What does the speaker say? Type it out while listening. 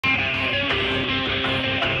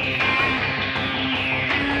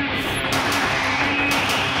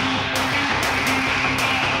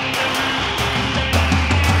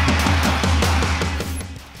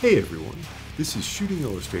Hey everyone, this is Shooting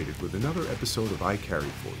Illustrated with another episode of I Carry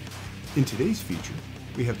for you. In today's feature,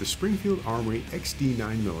 we have the Springfield Armory XD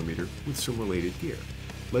 9mm with some related gear.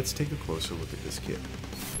 Let's take a closer look at this kit.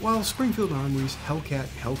 While Springfield Armory's Hellcat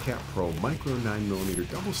Pro Micro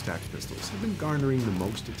 9mm double-stack pistols have been garnering the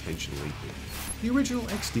most attention lately, the original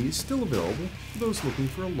XD is still available for those looking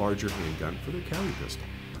for a larger handgun for their carry pistol.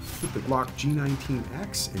 With the Glock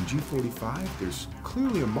G19X and G45, there's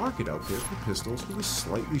clearly a market out there for pistols with a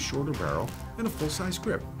slightly shorter barrel and a full-size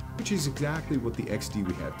grip, which is exactly what the XD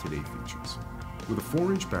we have today features. With a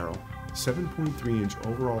 4-inch barrel, 7.3-inch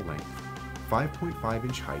overall length,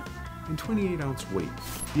 5.5-inch height, and 28-ounce weight,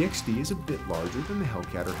 the XD is a bit larger than the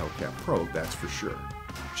Hellcat or Hellcat Pro, that's for sure.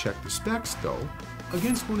 Check the specs, though,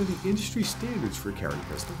 against one of the industry standards for a carry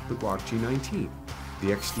pistol, the Glock G19.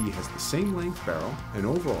 The XD has the same length barrel and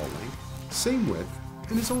overall length, same width,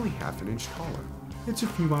 and is only half an inch taller. It's a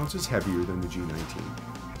few ounces heavier than the G19,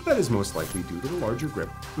 but that is most likely due to the larger grip,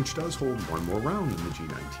 which does hold one more round than the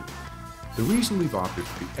G19. The reason we've opted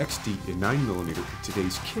for the XD in 9mm in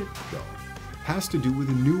today's kit, though, has to do with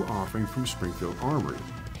a new offering from Springfield Armory,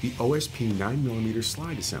 the OSP 9mm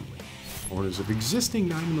slide assembly. Owners of existing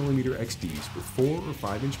 9mm XDs with 4 or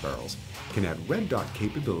 5-inch barrels can add red dot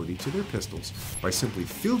capability to their pistols by simply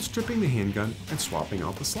field stripping the handgun and swapping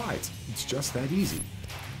out the slides. It's just that easy.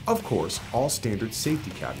 Of course, all standard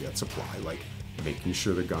safety caveats apply, like making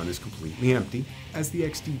sure the gun is completely empty, as the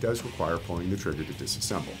XD does require pulling the trigger to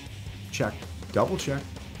disassemble. Check, double check,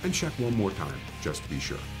 and check one more time, just to be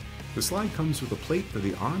sure. The slide comes with a plate for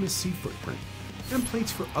the RMSC footprint, and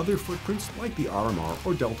plates for other footprints like the RMR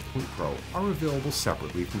or Delta Point Pro are available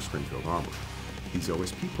separately from Springfield Armory. These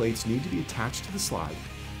OSP plates need to be attached to the slide,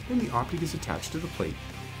 and the optic is attached to the plate,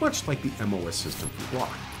 much like the MOS system for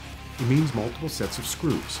Glock. It means multiple sets of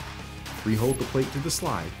screws. 3 hold the plate to the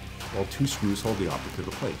slide, while 2 screws hold the optic to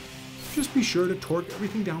the plate. Just be sure to torque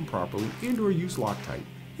everything down properly and/or use Loctite,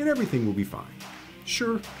 and everything will be fine.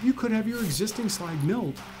 Sure, you could have your existing slide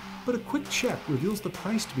milled, but a quick check reveals the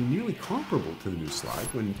price to be nearly comparable to the new slide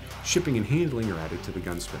when shipping and handling are added to the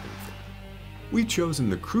gun stripping fee. We've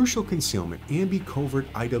chosen the Crucial Concealment Ambi Covert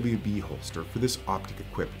IWB holster for this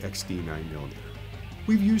optic-equipped XD 9mm.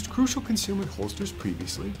 We've used Crucial Concealment holsters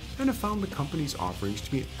previously and have found the company's offerings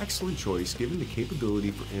to be an excellent choice given the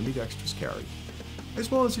capability for ambidextrous carry,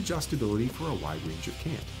 as well as adjustability for a wide range of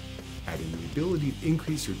cant, adding the ability to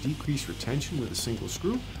increase or decrease retention with a single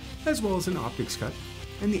screw, as well as an optics cut,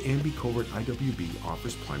 and the Ambi Covert IWB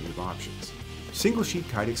offers plenty of options. Single sheet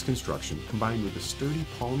Kydex construction combined with a sturdy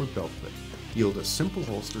polymer belt clip yield a simple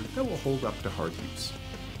holster that will hold up to hard use.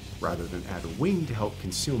 Rather than add a wing to help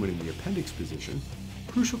concealment in the appendix position,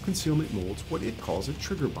 Crucial Concealment molds what it calls a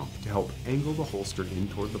trigger bump to help angle the holster in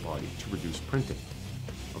toward the body to reduce printing.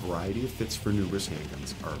 A variety of fits for numerous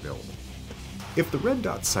handguns are available. If the red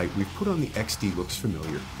dot sight we've put on the XD looks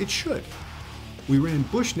familiar, it should. We ran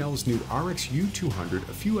Bushnell's new RXC-200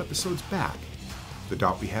 a few episodes back. The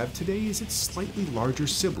dot we have today is its slightly larger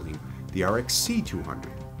sibling, the RXC-200.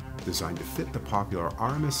 Designed to fit the popular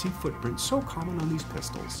RMSC footprint so common on these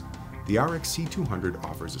pistols, the RXC-200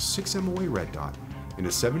 offers a 6 MOA red dot and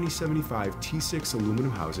a 7075 T6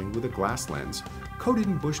 aluminum housing with a glass lens coated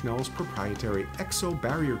in Bushnell's proprietary EXO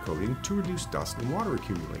barrier coating to reduce dust and water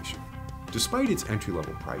accumulation. Despite its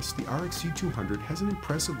entry-level price, the RXC-200 has an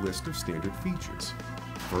impressive list of standard features.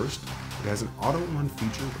 First, it has an auto-on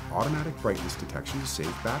feature with automatic brightness detection to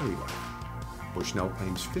save battery life. Bushnell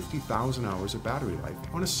claims 50,000 hours of battery life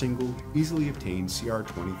on a single, easily obtained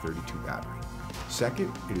CR2032 battery. Second,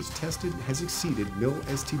 it is tested and has exceeded MIL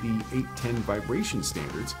STD 810 vibration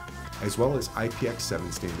standards, as well as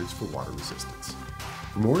IPX7 standards for water resistance.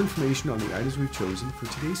 For more information on the items we've chosen for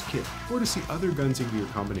today's kit, or to see other guns and gear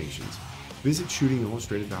combinations, visit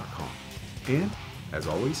shootingillustrated.com. And, as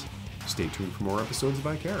always, stay tuned for more episodes of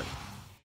I Carry.